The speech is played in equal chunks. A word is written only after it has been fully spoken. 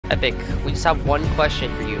Epic, we just have one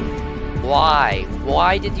question for you. Why?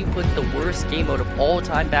 Why did you put the worst game mode of all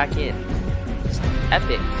time back in? Just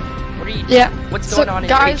Epic. What are you? Yeah. What's going on in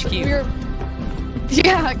guys, HQ?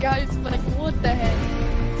 Yeah, guys, like what the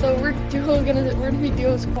heck? So we're gonna be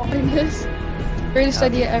duo squatting this. Greatest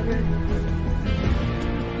idea ever.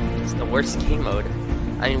 It's the worst game mode.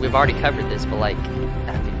 I mean, we've already covered this, but like,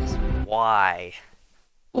 Epic, why?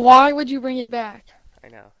 Why would you bring it back? I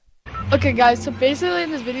know. Okay, guys. So basically,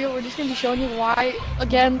 in this video, we're just gonna be showing you why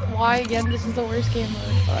again this is the worst game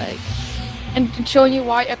mode. Like, and showing you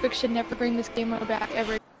why Epic should never bring this game mode back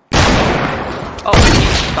ever. Oh,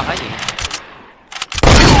 he's behind you.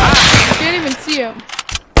 Ah, you can't even see him.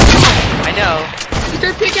 I know. Just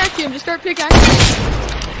start pickaxing him. Just start pickaxing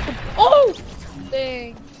him. Oh!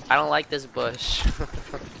 Dang. I don't like this bush.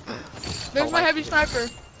 There's my heavy sniper.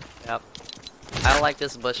 Yep. I don't like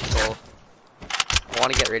this bush pull. I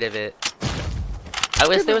want to get rid of it. I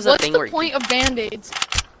wish there was a thing where. What's the point of band-aids?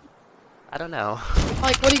 I don't know.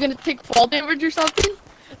 Like, what are you gonna take fall damage or something?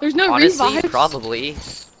 There's no Honestly, revives. probably.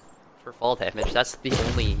 For fall damage, that's the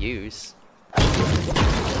only use.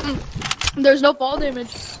 There's no fall damage.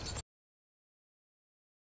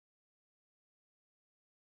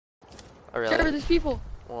 Oh, really? Trevor, there's people.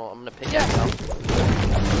 Well, I'm gonna pick Yeah. it up.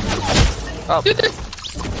 Oh. Dude,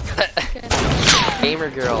 Okay. Gamer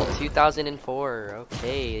Girl 2004.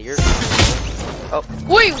 Okay, you're. Oh.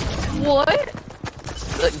 wait, what?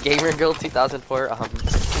 Gamer Girl 2004.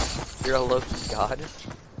 You're a low god.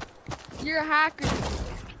 You're a hacker.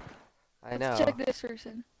 I know. Let's check this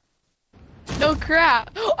person. No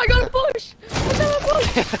crap. I got a bush. I got a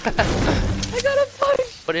bush. I got a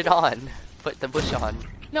bush. Put it on. Put the bush on.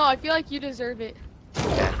 No, I feel like you deserve it.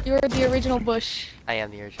 Okay. You're the original bush. I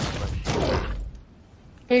am the original bush.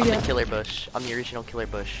 Here you I'm go. the killer bush. I'm the original killer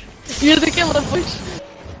bush. You're the killer bush.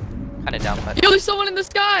 Kinda down, but Yo, there's someone in the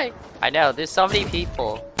sky. I know. There's so many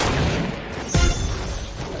people.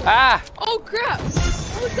 Ah! Oh crap.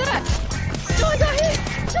 What was that? No, I got hit.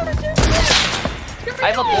 Shoot.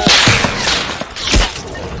 I have a bull.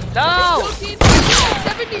 No!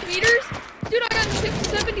 70 meters? Dude, I got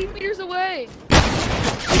 70 meters away.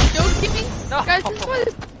 Are you joking me? No. Guys, this is why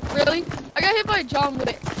this... Really? I got hit by John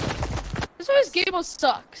Wick. This is why this game mode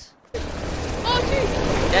sucks. Oh, jeez.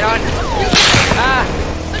 Get on. Ah!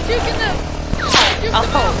 I'm juking them. I'm juking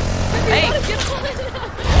them out. Hey. Everybody get on it.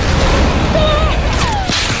 No.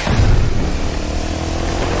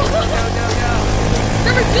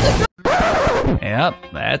 Trevor, do the Yep,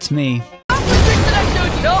 that's me. that I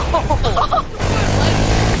showed you. No!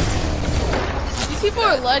 These people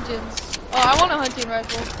are legends. Oh, I want a hunting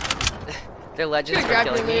rifle. They're legends Gonna for grab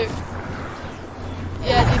your killing me. loot.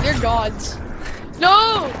 Yeah, dude, they're gods.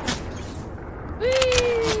 No! Whee!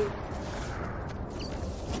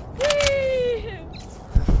 Whee!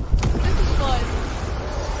 This is fun.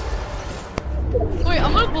 Wait,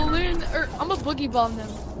 I'm gonna balloon, or I'm gonna boogie bomb them.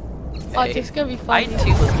 Oh, Hey. it's gonna be I fun.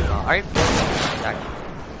 too was wrong. Alright.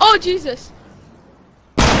 Oh, Jesus!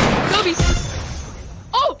 Kobe!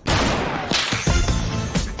 Oh!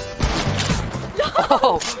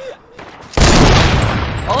 Oh!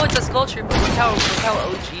 Oh, it's a skull trooper. Look how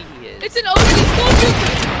OG he is. It's an OG skull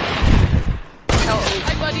trooper! Look how OG.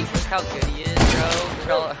 Hi, buddy. Look how good he is,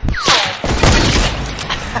 bro.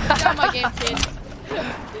 Get out of my game, kid.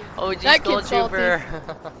 OG That skull kid's salty. trooper.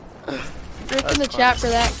 Rip That's in the fun. chat for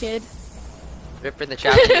that, kid. Rip in the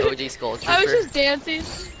chat for the OG skull trooper. I was just dancing.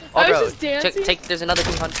 Oh, I was bro, just dancing. take. There's another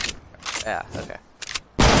 200. Yeah. Okay.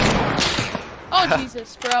 Oh,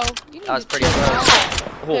 Jesus, bro. You need That was to pretty chill close.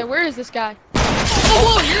 out. Okay, where is this guy? Oh,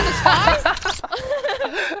 whoa, you're in the sky?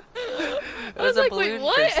 I was a like, wait, balloon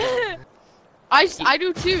what? person. I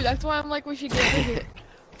do too. That's why I'm like, we should get rid of it.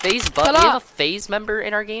 FaZe Shut Bucket. We have a up. FaZe member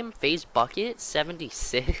in our game. FaZe Bucket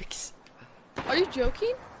 76. Are you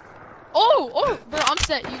joking? Oh, bro, I'm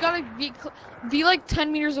set. You gotta be like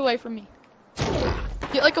 10 meters away from me.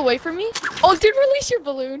 Get like away from me. Oh, dude, release your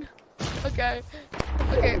balloon. Okay.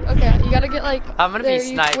 You gotta get like. I'm gonna be there,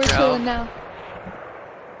 sniped, We're bro. chilling now.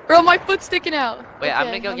 Bro, my foot's sticking out. Wait, Okay, I'm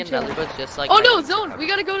gonna go get another chilling. bush just like. Oh my- no, zone. We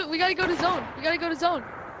gotta go to zone. We gotta go to zone.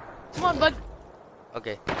 Come on, bud.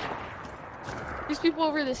 Okay. There's people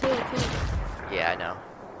over this hill too. Yeah, I know.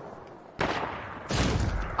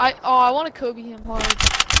 I want to Kobe him hard.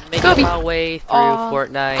 Making Kobe. my way through Aw.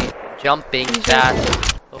 Fortnite, jumping He's right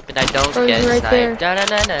fast, hoping I don't Bro, he's get right there. sniped.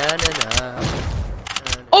 Da-na-na-na-na-na.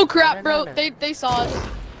 Oh crap, bro. They saw us.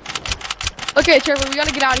 Okay, Trevor, we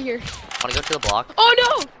gotta get out of here. Wanna go to the block? Oh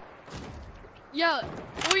no! Yeah.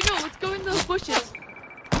 Oh wait, no. Let's go in those bushes.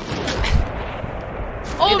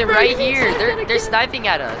 Oh, Dude, they're bro, right you didn't here. say that They're again. sniping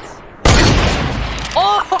at us.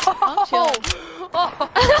 I'm Oh! chilling. Oh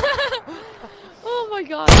my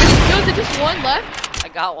god. Yo, is it just one left? I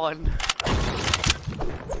got one.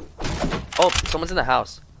 Oh, someone's in the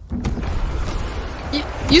house.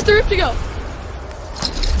 Use the roof to go.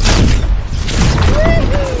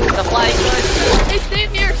 The flying gun. Hey, stay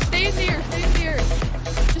in the air, stay in the air, stay in the air.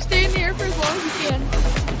 Just stay in the air for as long as you can.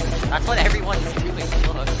 That's what everyone's doing.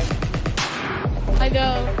 Look. I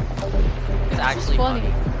know. It's actually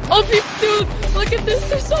funny. Oh, dude, look at this.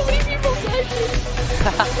 There's so many people flashing.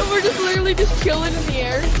 And we're just literally just chilling in the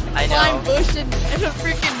air. I know. Flying bush and a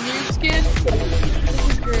freaking nude skin. This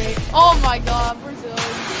is great. Oh my god, we're so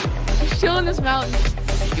just chilling in this mountain.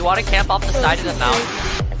 You want to camp off the side of the mountain?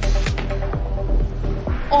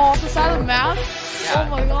 Oh, off the side of the mountain? Yeah. Oh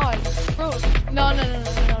my god. Bro, no.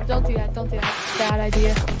 Don't do that. Don't do that. It's a bad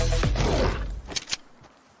idea.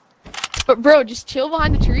 But bro, just chill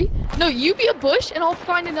behind the tree. No, you be a bush and I'll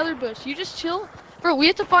find another bush. You just chill. Bro, we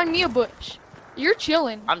have to find me a bush. You're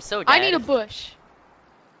chilling. I'm so dead. I need a bush.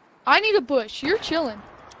 I need a bush. You're chilling.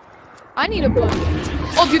 I need a bush.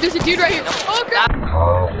 Oh, dude, there's a dude right here. Oh, crap.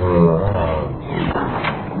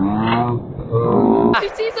 He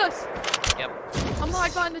sees us. Yep. I'm gonna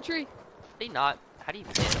hide behind the tree. They not. How do you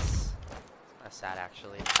miss? That's sad,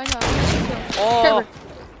 actually. I know. Oh. Trevor.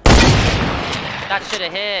 That should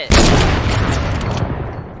have hit.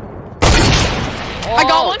 Oh. I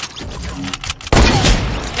got one.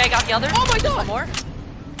 Okay, I got the other. Oh my god. One more.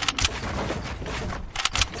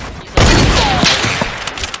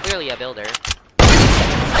 He's clearly a builder.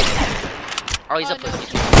 Oh, he's a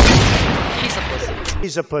pussy. He's a pussy.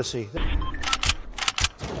 He's a pussy.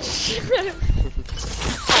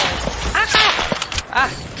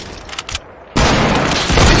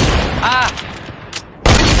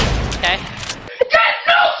 Okay.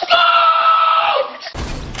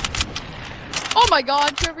 Oh my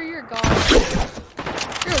god, Trevor, you're gone.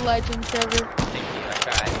 You're a legend, Trevor. Thank you, I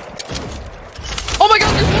tried. Oh my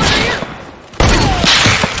god, there's one right here!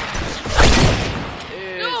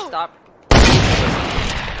 Dude, No. stop.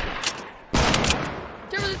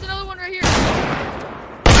 Trevor, there's another one right here.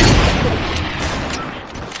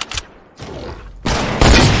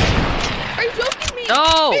 Are you joking me?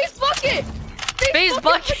 No! Face bucket! Face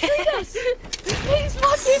bucket! Betrayed us! Face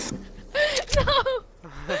bucket! No!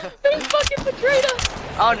 Face bucket betrayed us!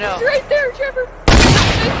 Oh no. It's right there, Trevor!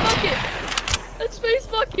 Face bucket! That's face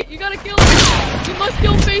bucket! You gotta kill him! You must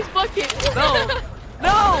kill face bucket! No!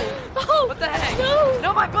 No! Oh, What the heck? No!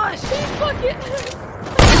 No, my bush! Face bucket!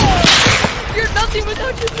 You're nothing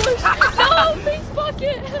without your bush! No! Face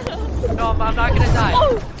bucket! No, I'm not gonna die.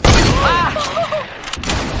 Oh! Ah! Oh.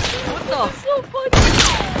 What This the? is so funny!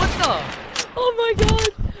 What the? Oh my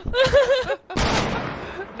god!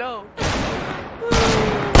 No.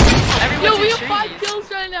 Yo, Everyone's we in have 5 trees. kills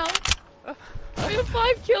right now! We have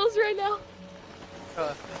 5 kills right now!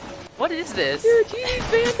 What is this? Dude, you need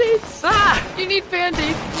band-aids! Ah! You need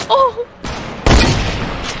band-aids! Oh!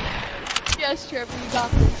 Yes, Trevor, you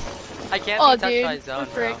got this. I can't Oh, be touched dude, by zone,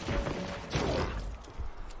 we're bro.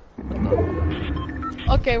 fricked.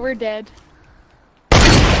 Okay, we're dead.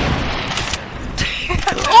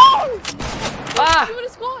 Oh! Ah! You in a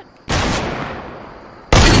squad!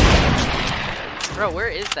 Bro, where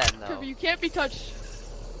is that though? Trevor, you can't be touched.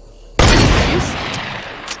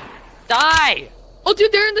 Die! Oh,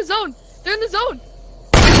 dude, they're in the zone! They're in the zone!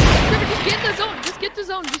 Trevor, just get in the zone! Just get the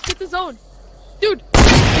zone! Just get the zone! Dude, you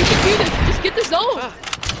can do this! Just get the zone!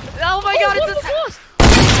 Oh my god, one it's was a... lost!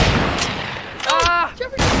 Ah!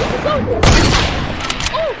 Trevor, just get the zone!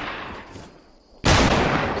 Oh!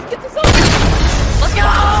 Just get the zone! Let's go!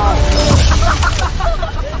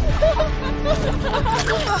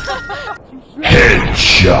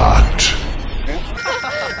 Headshot.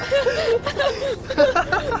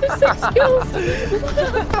 6 kills!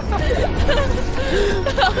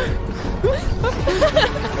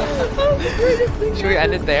 Should we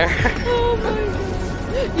end it there? Oh my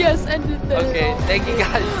god. Yes, end it there. Okay, thank you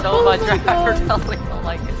guys so Oh much my for God. telling to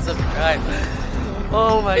like and subscribe.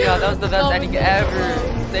 Oh my god, that was the best Oh my ending God. ever.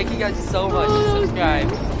 Thank you guys so much. Oh, Subscribe.